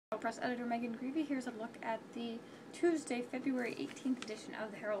Herald-Press editor Megan Greavy. Here's a look at the Tuesday, February 18th edition of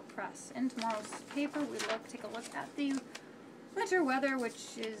the Herald-Press. In tomorrow's paper, we take a look at the winter weather,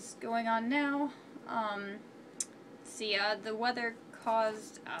 which is going on now. The weather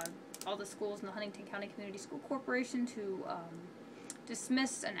caused all the schools in the Huntington County Community School Corporation to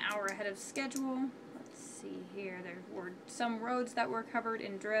dismiss an hour ahead of schedule. Let's see here. There were some roads that were covered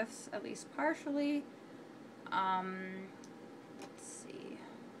in drifts, at least partially. Let's see.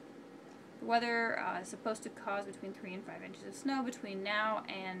 The weather is supposed to cause between 3 and 5 inches of snow between now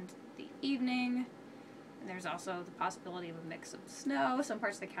and the evening. And there's also the possibility of a mix of snow. Some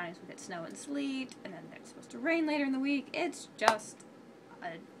parts of the counties will get snow and sleet, and then it's supposed to rain later in the week. It's just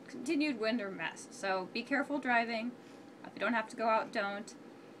a continued winter mess. So be careful driving. If you don't have to go out, don't.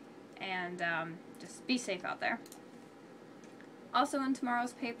 And just be safe out there. Also in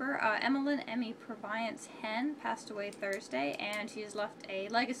tomorrow's paper, Emmy Purviance Hen passed away Thursday, and she has left a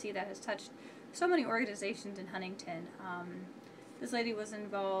legacy that has touched so many organizations in Huntington. This lady was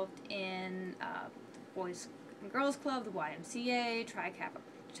involved in the Boys and Girls Club, the YMCA, Tri Kappa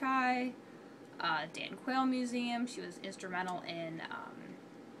Chi, Dan Quayle Museum. She was instrumental in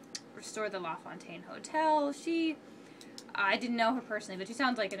Restore the LaFontaine Hotel. I didn't know her personally, but she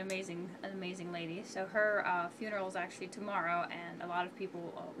sounds like an amazing lady. So her funeral is actually tomorrow, and a lot of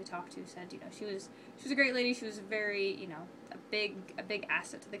people we talked to said, she was a great lady. She was very, a big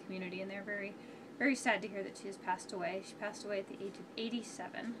asset to the community, and they're very, very sad to hear that she has passed away. She passed away at the age of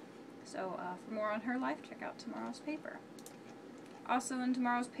 87. So for more on her life, check out tomorrow's paper. Also in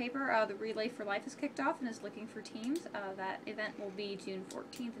tomorrow's paper, the Relay for Life is kicked off and is looking for teams. That event will be June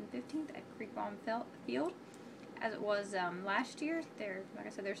 14th and 15th at Creekbaum Field. As it was last year. Like I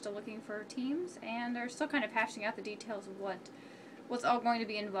said, they're still looking for teams, and they're still kind of hashing out the details of what's all going to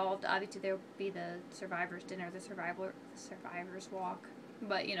be involved. Obviously, there will be the Survivors Dinner, the Survivors Walk,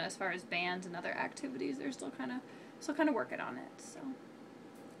 but as far as bands and other activities, they're still kind of working on it. So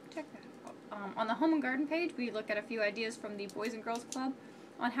check that out. On the Home and Garden page, we look at a few ideas from the Boys and Girls Club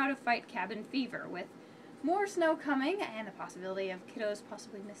on how to fight cabin fever. With more snow coming and the possibility of kiddos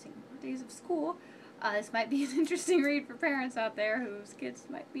possibly missing more days of school, this might be an interesting read for parents out there whose kids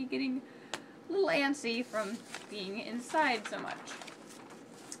might be getting a little antsy from being inside so much.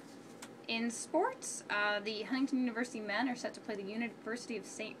 In sports, the Huntington University men are set to play the University of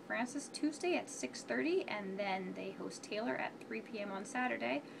St. Francis Tuesday at 6:30, and then they host Taylor at 3 p.m. on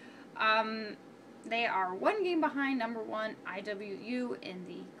Saturday. They are one game behind number 1 IWU in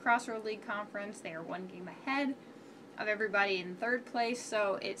the Crossroad League Conference. They are one game ahead of everybody in third place,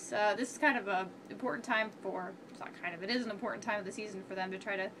 so it's this is kind of a important time it is an important time of the season for them to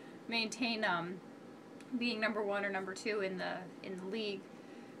try to maintain being number 1 or number 2 in the league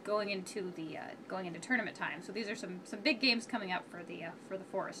going into tournament time. So these are some big games coming up for the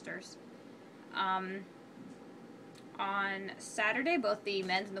Foresters. On Saturday, both the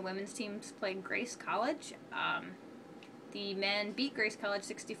men's and the women's teams played Grace College. The men beat Grace College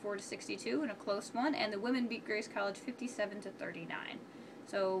 64-62 in a close one, and the women beat Grace College 57-39.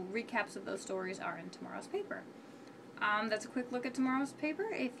 So recaps of those stories are in tomorrow's paper. That's a quick look at tomorrow's paper.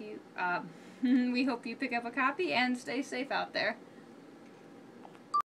 We hope you pick up a copy and stay safe out there.